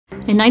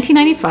In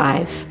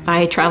 1995,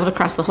 I traveled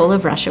across the whole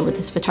of Russia with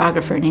this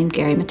photographer named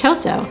Gary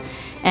Matoso.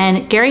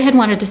 And Gary had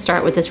wanted to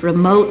start with this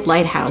remote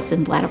lighthouse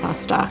in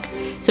Vladivostok.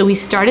 So we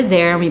started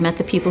there, and we met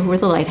the people who were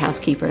the lighthouse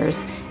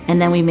keepers,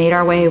 and then we made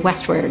our way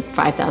westward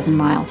 5,000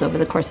 miles over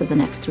the course of the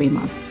next 3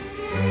 months.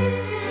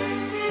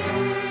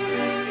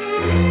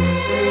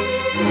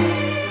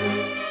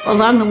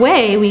 Along the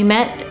way, we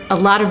met a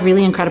lot of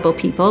really incredible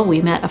people.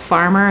 We met a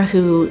farmer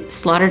who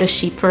slaughtered a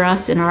sheep for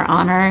us in our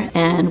honor,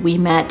 and we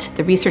met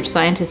the research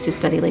scientists who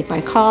study Lake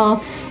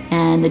Baikal,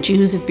 and the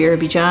Jews of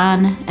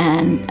Birobidzhan,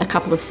 and a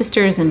couple of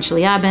sisters in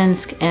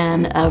Chelyabinsk,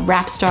 and a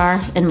rap star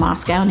in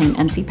Moscow named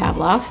MC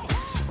Pavlov.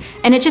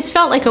 And it just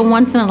felt like a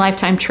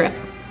once-in-a-lifetime trip.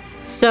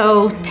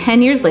 So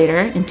 10 years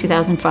later, in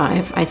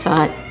 2005, I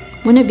thought,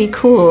 wouldn't it be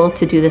cool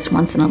to do this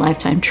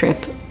once-in-a-lifetime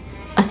trip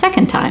a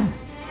second time?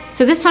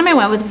 So this time I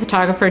went with a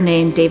photographer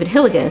named David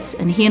Hillegas,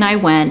 and he and I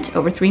went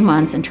over 3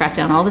 months and tracked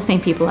down all the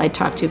same people I'd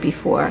talked to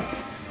before.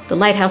 The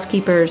lighthouse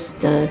keepers,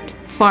 the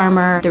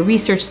farmer, the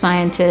research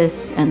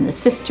scientists, and the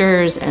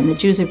sisters, and the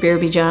Jews of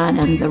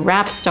Birobidzhan, and the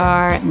rap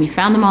star, and we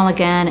found them all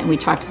again, and we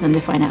talked to them to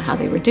find out how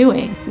they were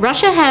doing.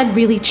 Russia had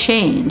really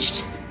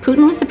changed.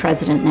 Putin was the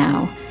president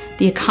now.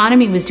 The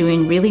economy was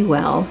doing really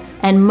well,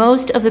 and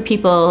most of the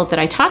people that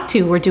I talked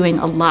to were doing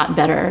a lot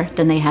better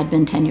than they had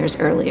been 10 years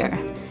earlier.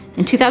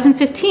 In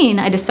 2015,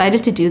 I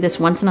decided to do this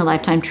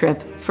once-in-a-lifetime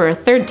trip for a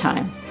third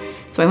time.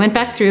 So I went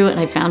back through and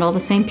I found all the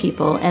same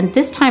people, and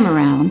this time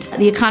around,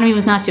 the economy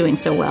was not doing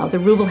so well. The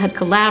ruble had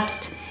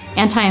collapsed,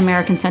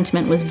 anti-American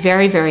sentiment was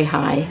very, very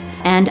high,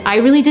 and I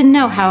really didn't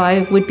know how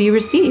I would be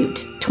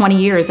received 20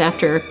 years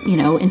after,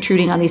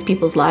 intruding on these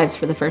people's lives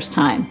for the first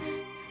time.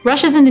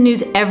 Russia's in the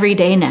news every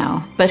day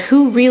now, but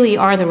who really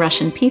are the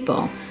Russian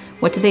people?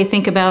 What do they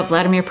think about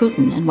Vladimir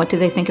Putin, and what do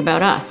they think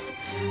about us?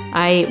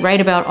 I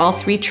write about all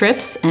 3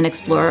 trips and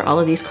explore all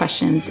of these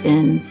questions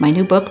in my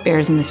new book,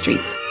 Bears in the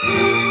Streets.